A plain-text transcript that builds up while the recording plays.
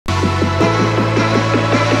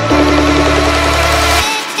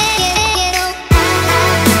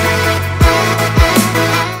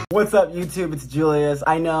What's up, YouTube? It's Julius.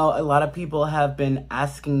 I know a lot of people have been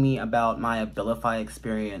asking me about my Abilify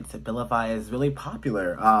experience. Abilify is really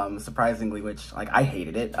popular, surprisingly, which, like, I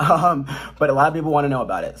hated it. But a lot of people want to know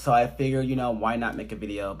about it. So I figured, you know, why not make a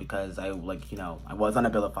video? Because I was on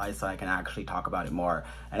Abilify, so I can actually talk about it more.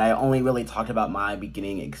 And I only really talked about my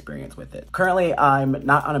beginning experience with it. Currently, I'm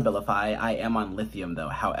not on Abilify. I am on Lithium, though,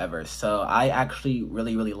 however. So I actually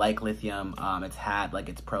really like Lithium. It's had, like,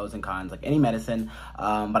 its pros and cons, like any medicine.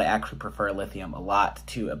 But I actually prefer Lithium a lot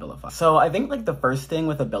to Abilify. So I think, like, the first thing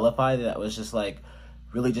with Abilify that was just, like,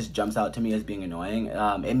 really just jumps out to me as being annoying,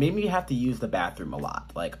 it made me have to use the bathroom a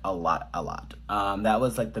lot. Like, a lot. That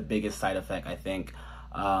was, like, the biggest side effect, I think,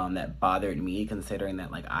 that bothered me, considering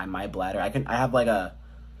that, like, my bladder, I have, like, a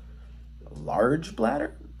large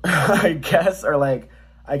bladder, I guess, or, like,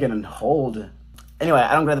 I can hold. Anyway,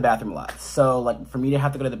 I don't go to the bathroom a lot. So, like, for me to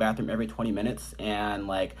have to go to the bathroom every 20 minutes and,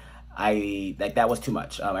 like, that was too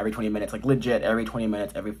much. Every 20 minutes, like, legit, every 20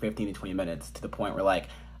 minutes, every 15 to 20 minutes, to the point where, like,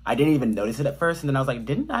 I didn't even notice it at first. And then I was like,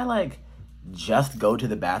 didn't I, like, just go to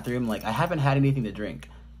the bathroom? Like, I haven't had anything to drink.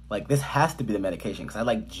 Like, this has to be the medication, because I,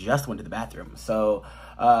 like, just went to the bathroom. So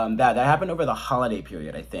that happened over the holiday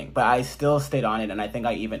period, I think. But I still stayed on it, and I think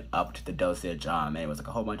I even upped the dosage. And it was, like,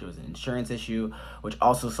 a whole bunch. It was an insurance issue, which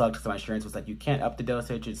also sucked, because my insurance was like, you can't up the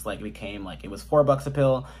dosage. It's like, it became, like, it was $4 a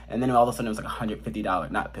pill, and then all of a sudden it was, like,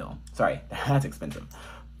 $150, not pill. Sorry, that's expensive.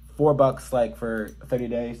 $4, like, for a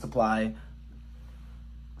 30-day supply.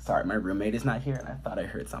 Sorry, my roommate is not here, and I thought I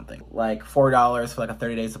heard something. Like, $4 for, like, a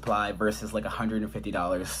 30-day supply versus, like,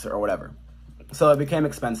 $150 or whatever. So it became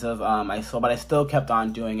expensive, but I still kept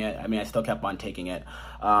on doing it. I mean, I still kept on taking it.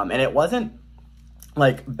 And it wasn't,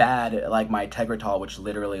 like, bad, like my Tegretol, which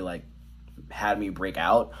literally, like, had me break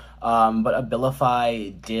out. But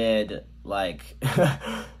Abilify did, like,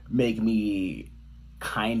 make me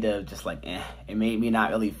kind of just, like, eh. It made me not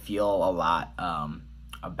really feel a lot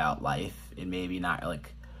about life. It made me not,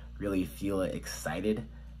 like, really feel excited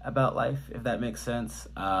about life, if that makes sense.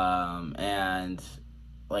 And,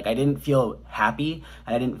 like, I didn't feel happy,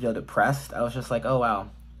 and I didn't feel depressed. I was just like, oh,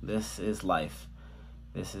 wow, this is life.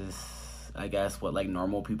 This is, I guess, what, like,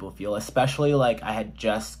 normal people feel, especially, like, I had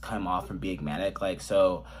just come off from being manic. Like,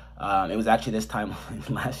 so it was actually this time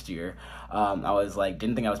last year. I was, like,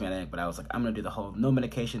 didn't think I was manic, but I was like, I'm gonna do the whole no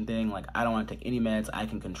medication thing. Like, I don't want to take any meds. I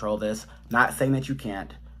can control this. Not saying that you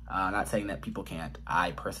can't. Not saying that people can't.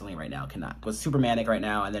 I personally right now cannot. I was super manic right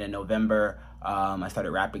now, and then in November, I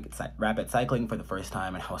started rapid cycling for the first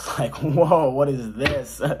time, and I was like, whoa, what is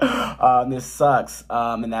this? This sucks.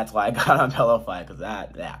 And that's why I got on Abilify, because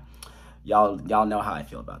y'all know how I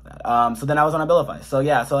feel about that. So then I was on Abilify. So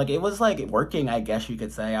yeah, so, like, it was, like, working, I guess you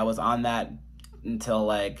could say. I was on that until,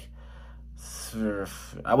 like,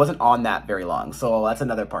 I wasn't on that very long, so that's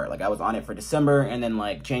another part. Like, I was on it for December, and then,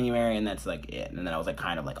 like, January, and that's, like, it. And then I was, like,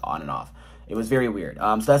 kind of, like, on and off. It was very weird.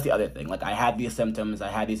 So that's the other thing. Like, I had these symptoms, I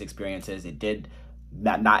had these experiences. It did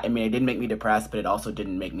I mean, it didn't make me depressed, but it also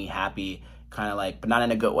didn't make me happy, kind of, like, but not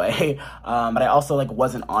in a good way. But I also, like,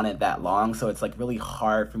 wasn't on it that long, so it's, like, really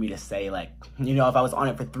hard for me to say, like, you know, if I was on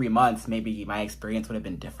it for 3 months, maybe my experience would have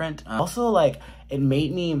been different. Also, like, it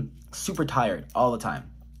made me super tired all the time.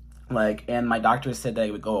 Like, and my doctor said that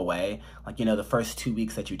it would go away, like, you know, the first 2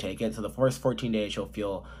 weeks that you take it. So the first 14 days, you'll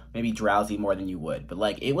feel maybe drowsy more than you would. But,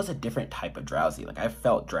 like, it was a different type of drowsy. Like, I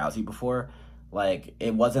felt drowsy before. Like,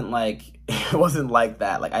 it wasn't like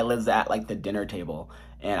that. Like, I was at, like, the dinner table,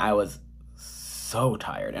 and I was so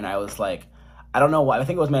tired. And I was like, I don't know why. I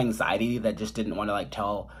think it was my anxiety that just didn't want to, like,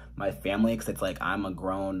 tell my family, because it's like, I'm a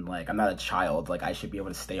grown, like, I'm not a child, like, I should be able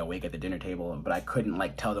to stay awake at the dinner table, but I couldn't,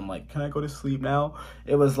 like, tell them, like, can I go to sleep now?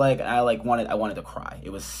 It was like, I wanted to cry. It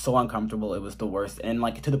was so uncomfortable. It was the worst. And,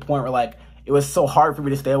 like, to the point where, like, it was so hard for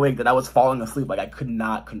me to stay awake that I was falling asleep. Like, I could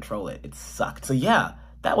not control it. It sucked. So yeah,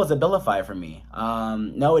 that was Abilify for me.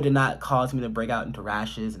 No, it did not cause me to break out into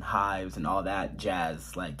rashes and hives and all that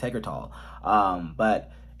jazz, like Tegretol.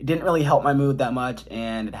 But it didn't really help my mood that much,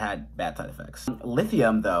 and it had bad side effects.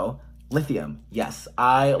 Lithium, though. Lithium, yes.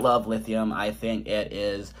 I love Lithium. I think it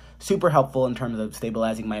is super helpful in terms of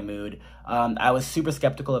stabilizing my mood. I was super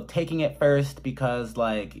skeptical of taking it first because,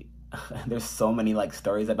 like, there's so many, like,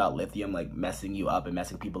 stories about Lithium, like, messing you up and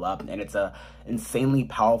messing people up, and it's a insanely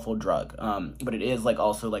powerful drug. But it is, like,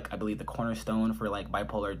 also, like, I believe the cornerstone for, like,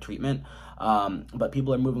 bipolar treatment. But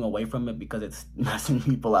people are moving away from it because it's messing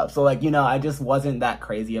people up. So, like, you know, I just wasn't that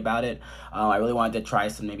crazy about it. I really wanted to try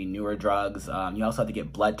some maybe newer drugs. You also have to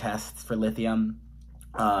get blood tests for Lithium.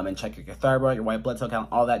 And check your thyroid, your white blood cell count,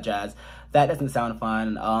 all that jazz. That doesn't sound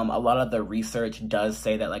fun. A lot of the research does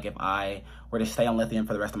say that, like, if I were to stay on Lithium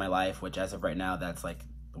for the rest of my life, which as of right now, that's, like,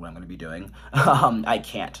 what I'm going to be doing, I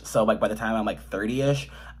can't. So like by the time I'm like 30-ish,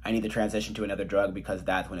 I need to transition to another drug, because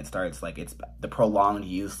that's when it starts, like, it's the prolonged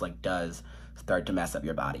use like does start to mess up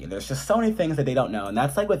your body. And there's just so many things that they don't know, and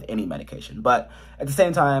that's like with any medication. But at the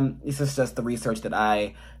same time, this is just the research that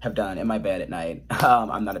I have done in my bed at night.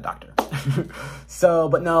 I'm not a doctor. So,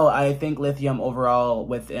 but no, I think lithium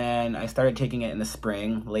overall I started taking it in the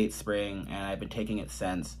spring, late spring, and I've been taking it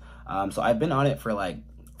since. So I've been on it for like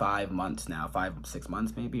 5 months now, 6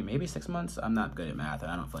 months, maybe 6 months. I'm not good at math,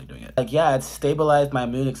 and I don't feel like doing it. Like, yeah, it's stabilized my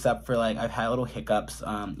mood, except for like I've had little hiccups,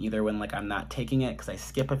 either when like I'm not taking it because I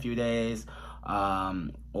skip a few days,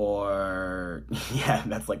 or yeah,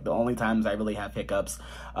 that's like the only times I really have hiccups,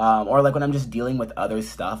 or like when I'm just dealing with other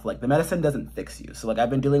stuff. Like the medicine doesn't fix you, so like I've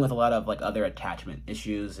been dealing with a lot of like other attachment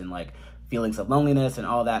issues and like feelings of loneliness and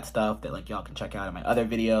all that stuff that like y'all can check out in my other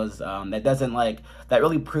videos. That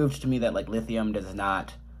really proved to me that like lithium does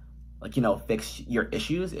not, like, you know, fix your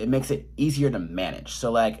issues. It makes it easier to manage.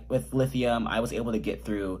 So like with lithium, I was able to get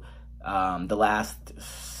through the last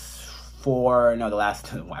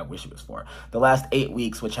 8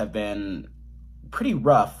 weeks, which have been pretty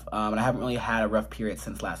rough. And I haven't really had a rough period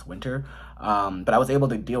since last winter. But I was able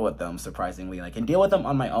to deal with them, surprisingly, like, and deal with them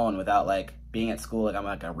on my own without like being at school. Like I'm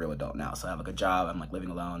like a real adult now, so I have like a job, I'm like living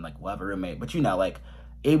alone, like we'll have a roommate, but you know, like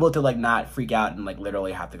able to like not freak out and like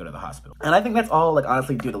literally have to go to the hospital. And I think that's all like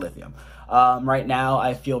honestly due to lithium. Right now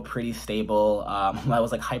I feel pretty stable. I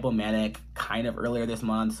was like hypomanic kind of earlier this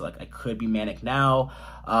month, so like I could be manic now.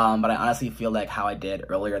 But I honestly feel like how I did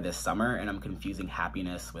earlier this summer, and I'm confusing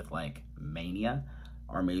happiness with like mania,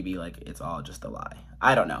 or maybe like it's all just a lie.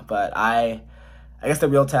 I don't know, but I guess the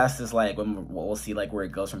real test is like when we'll see like where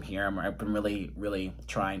it goes from here. I've been really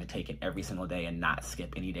trying to take it every single day and not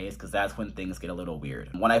skip any days, because that's when things get a little weird.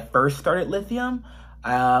 When I first started lithium,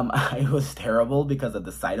 it was terrible because of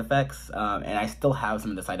the side effects, and I still have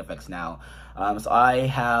some of the side effects now. So I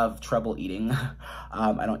have trouble eating.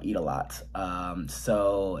 I don't eat a lot,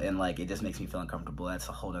 and like it just makes me feel uncomfortable. That's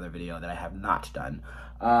a whole other video that I have not done.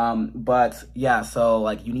 But yeah, so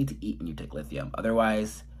like you need to eat when you take lithium,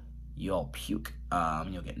 otherwise you'll puke.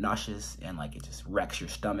 You'll get nauseous, and like it just wrecks your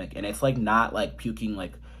stomach. And it's like not like puking,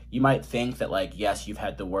 like you might think that like, yes, you've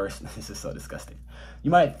had the worst. This is so disgusting.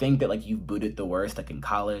 You might think that like you've booted the worst, like in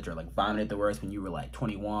college, or like vomited the worst when you were like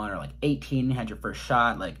 21 or like 18 and had your first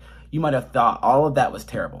shot. Like you might have thought all of that was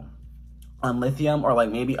terrible. On lithium, or like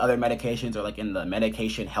maybe other medications, or like in the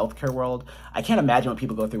medication healthcare world, I can't imagine what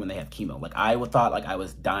people go through when they have chemo. Like I thought like I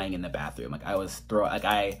was dying in the bathroom. Like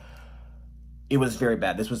it was very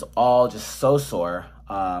bad. This was all just so sore.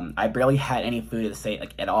 I barely had any food to say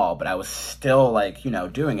like at all, but I was still like, you know,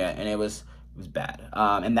 doing it, and it was bad.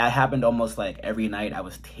 And that happened almost like every night I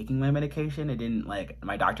was taking my medication. It didn't, like,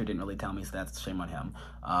 my doctor didn't really tell me, so that's shame on him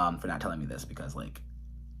for not telling me this, because like,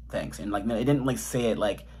 thanks. And like, no, it didn't like say it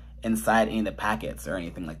like inside any of the packets or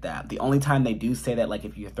anything like that. The only time they do say that, like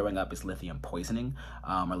if you're throwing up, is lithium poisoning,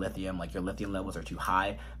 or lithium, like your lithium levels are too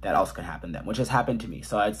high. That also can happen then, which has happened to me.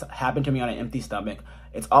 So it's happened to me on an empty stomach.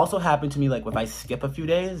 It's also happened to me like if I skip a few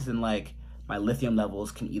days, and like my lithium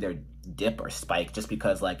levels can either dip or spike, just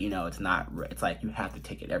because like, you know, it's like you have to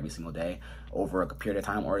take it every single day over a period of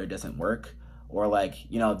time, or it doesn't work. Or like,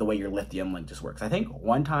 you know, the way your lithium like just works. I think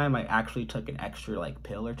one time I actually took an extra like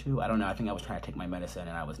pill or two. I don't know. I think I was trying to take my medicine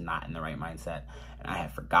and I was not in the right mindset, and I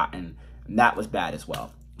had forgotten, and that was bad as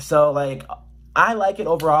well. So like, I like it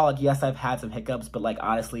overall. Like, yes, I've had some hiccups, but like,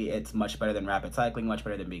 honestly, it's much better than rapid cycling, much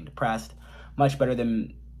better than being depressed, much better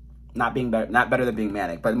than not better than being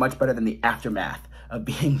manic, but much better than the aftermath of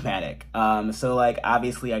being manic. So like,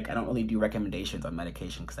 obviously, like, I don't really do recommendations on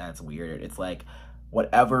medication, because that's weird. It's like,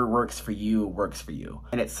 whatever works for you works for you.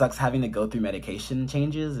 And it sucks having to go through medication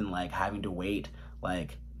changes and like having to wait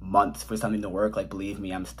like months for something to work. Like, believe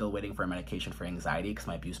me, I'm still waiting for a medication for anxiety, because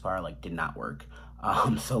my Buspar like did not work.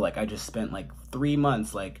 So like, I just spent like 3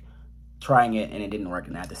 months like trying it, and it didn't work,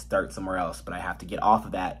 and I had to start somewhere else. But I have to get off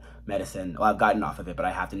of that medicine. Well, I've gotten off of it, but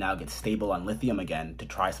I have to now get stable on lithium again to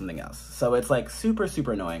try something else. So it's like super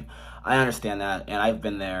annoying. I understand that, and I've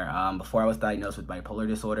been there. Before I was diagnosed with bipolar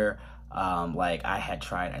disorder, like I had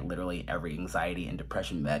tried literally every anxiety and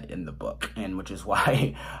depression med in the book, and which is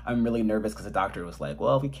why I'm really nervous, because the doctor was like,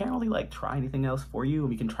 well, we can't really like try anything else for you, and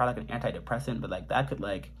we can try like an antidepressant, but like that could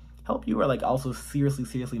like help you, or like also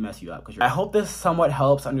seriously mess you up. Because I hope this somewhat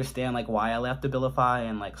helps understand like why I left Abilify,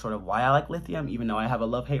 and like sort of why I like lithium, even though I have a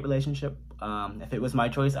love-hate relationship. If it was my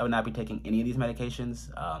choice, I would not be taking any of these medications.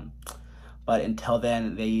 But until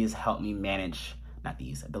then, these help me manage.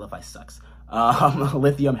 Abilify sucks.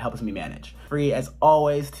 Lithium helps me manage. Free as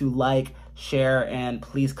always to like, share, and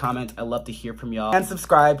please comment. I love to hear from y'all. And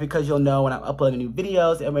subscribe because you'll know when I'm uploading new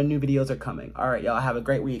videos and when new videos are coming. All right, y'all, have a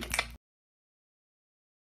great week.